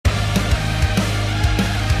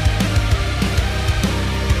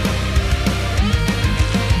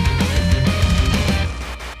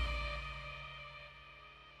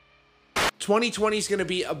2020 is going to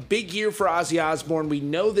be a big year for Ozzy Osbourne. We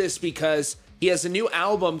know this because he has a new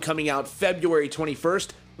album coming out February 21st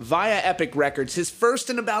via Epic Records, his first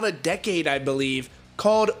in about a decade, I believe,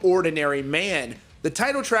 called Ordinary Man. The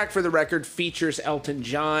title track for the record features Elton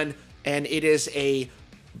John, and it is a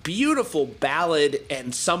beautiful ballad,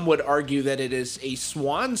 and some would argue that it is a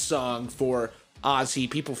swan song for Ozzy.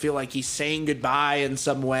 People feel like he's saying goodbye in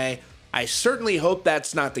some way. I certainly hope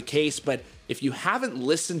that's not the case, but if you haven't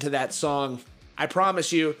listened to that song, I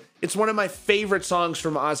promise you, it's one of my favorite songs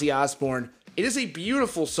from Ozzy Osbourne. It is a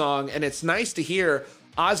beautiful song, and it's nice to hear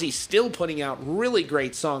Ozzy still putting out really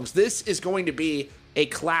great songs. This is going to be a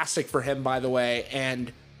classic for him, by the way,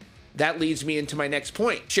 and that leads me into my next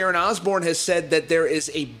point. Sharon Osbourne has said that there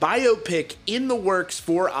is a biopic in the works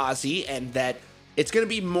for Ozzy, and that it's going to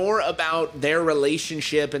be more about their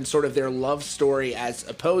relationship and sort of their love story as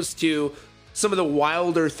opposed to some of the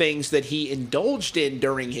wilder things that he indulged in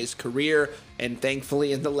during his career. And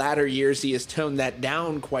thankfully, in the latter years, he has toned that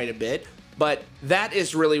down quite a bit. But that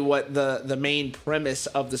is really what the main premise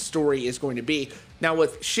of the story is going to be. Now,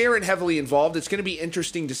 with Sharon heavily involved, it's going to be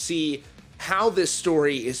interesting to see how this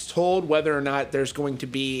story is told, whether or not there's going to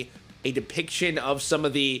be a depiction of some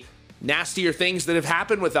of the nastier things that have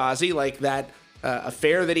happened with Ozzy, like that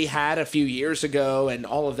affair that he had a few years ago and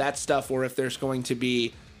all of that stuff, or if there's going to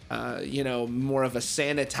be, more of a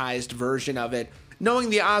sanitized version of it.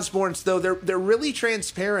 Knowing the Osbournes, though, they're really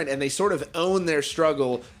transparent, and they sort of own their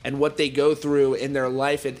struggle and what they go through in their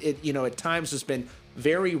life. It at times has been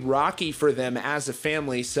very rocky for them as a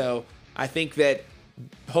family. So I think that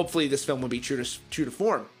hopefully this film will be true to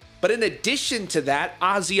form. But in addition to that,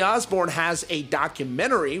 Ozzy Osbourne has a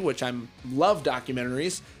documentary, which I love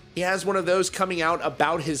documentaries. He has one of those coming out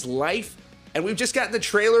about his life, and we've just gotten the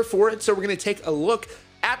trailer for it, so we're going to take a look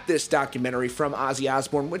at this documentary from Ozzy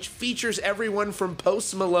Osbourne, which features everyone from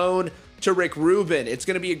Post Malone to Rick Rubin. It's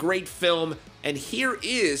going to be a great film, and here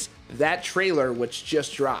is that trailer which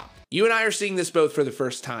just dropped. You and I are seeing this both for the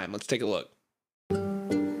first time. Let's take a look. I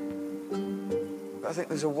think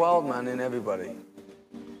there's a wild man in everybody.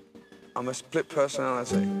 I'm a split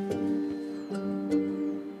personality.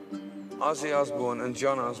 Ozzy Osbourne and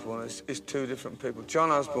John Osbourne is two different people.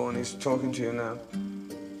 John Osbourne is talking to you now.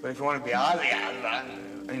 But if you want to be Ozzy Osbourne,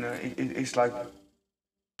 it's like,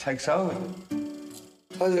 takes over.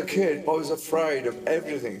 As a kid, I was afraid of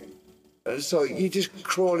everything. And so you just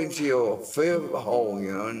crawl into your fear hole,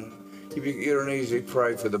 and you're an easy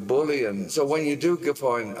prey for the bully. And so when you do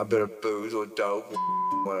find a bit of booze or dope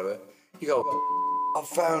or whatever, you go, I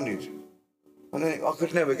found it. And then I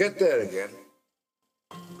could never get there again.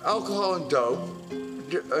 Alcohol and dope,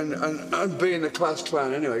 and being a class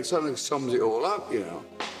clown anyway, something sums it all up,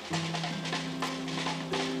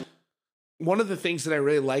 One of the things that I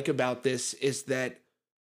really like about this is that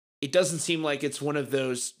it doesn't seem like it's one of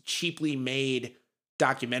those cheaply made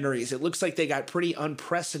documentaries. It looks like they got pretty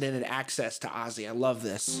unprecedented access to Ozzy. I love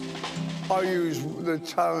this. I use the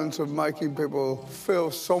talent of making people feel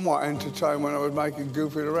somewhat entertained when I was making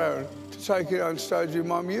Goofing Around to take it on stage with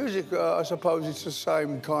my music. I suppose it's the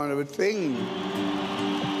same kind of a thing.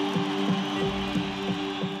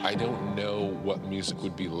 I don't know what music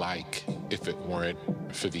would be like if it weren't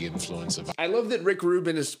for the influence of... I love that Rick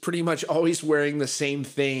Rubin is pretty much always wearing the same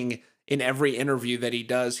thing in every interview that he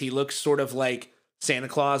does. He looks sort of like Santa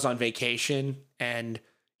Claus on vacation, and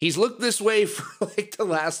he's looked this way for like the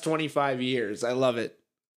last 25 years. I love it.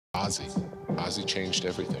 Ozzy changed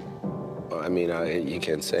everything. I mean, you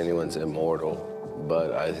can't say anyone's immortal,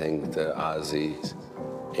 but I think that Ozzy's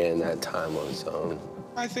in that time on his own.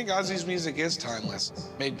 I think Ozzy's music is timeless.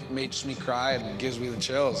 Makes me cry and gives me the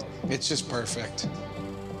chills. It's just perfect.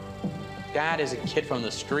 Dad is a kid from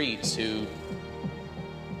the streets who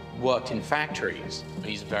worked in factories.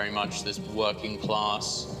 He's very much this working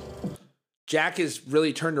class. Jack is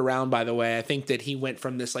really turned around, by the way. I think that he went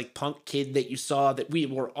from this like punk kid that you saw that we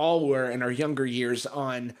all were in our younger years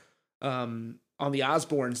on the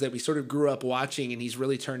Osbournes that we sort of grew up watching, and he's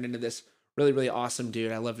really turned into this really, really awesome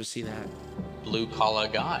dude. I love to see that. Blue collar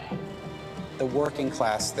guy. The working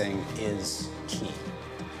class thing is key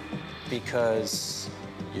because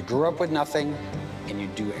you grew up with nothing and you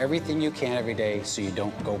do everything you can every day so you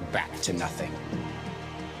don't go back to nothing.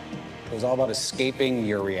 It was all about escaping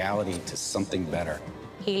your reality to something better.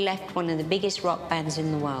 He left one of the biggest rock bands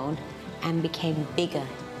in the world and became bigger,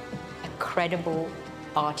 a credible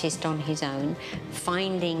artist on his own,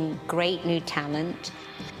 finding great new talent,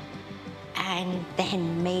 and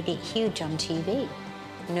then made it huge on TV.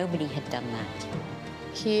 Nobody had done that.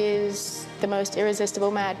 He is the most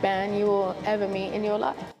irresistible madman you will ever meet in your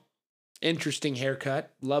life. Interesting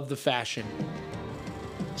haircut. Love the fashion.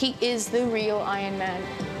 He is the real Iron Man.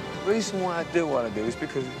 The reason why I do what I do is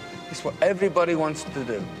because it's what everybody wants to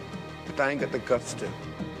do, but they ain't got the guts to.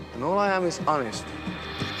 And all I am is honest.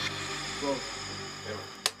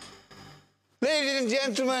 Ladies and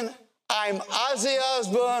gentlemen, I'm Ozzy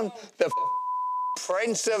Osbourne, the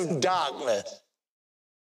Prince of Darkness.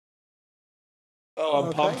 Oh,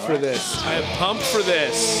 I'm pumped for this. I am pumped for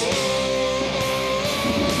this.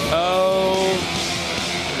 Oh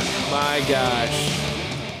my gosh.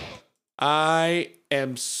 I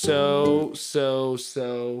am so stoked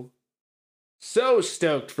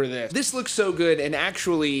for this. This looks so good, and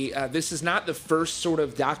actually, this is not the first sort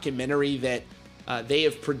of documentary that they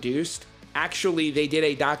have produced. Actually, they did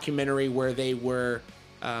a documentary where they were,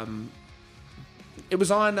 it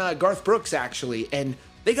was on Garth Brooks, actually, and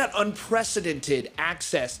they got unprecedented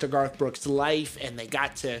access to Garth Brooks' life, and they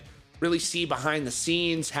got to really see behind the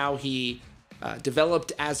scenes how he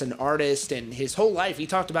developed as an artist and his whole life. He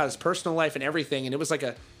talked about his personal life and everything, and it was like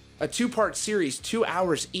a two-part series, 2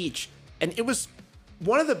 hours each, and it was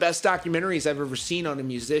one of the best documentaries I've ever seen on a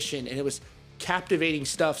musician, and it was captivating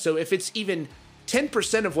stuff. So if it's even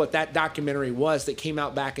 10% of what that documentary was that came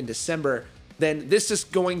out back in December, then this is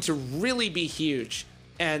going to really be huge.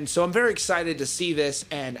 And so I'm very excited to see this,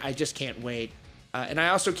 and I just can't wait. And I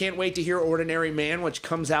also can't wait to hear Ordinary Man, which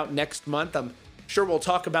comes out next month. I'm sure we'll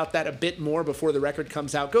talk about that a bit more before the record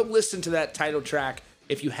comes out. Go listen to that title track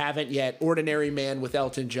if you haven't yet, Ordinary Man with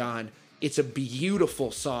Elton John. It's a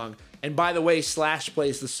beautiful song. And by the way, Slash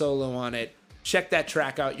plays the solo on it. Check that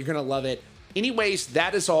track out. You're going to love it. Anyways,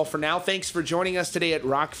 that is all for now. Thanks for joining us today at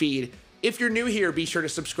Rockfeed. If you're new here, be sure to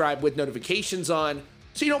subscribe with notifications on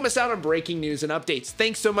so you don't miss out on breaking news and updates.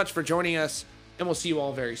 Thanks so much for joining us, and we'll see you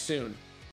all very soon.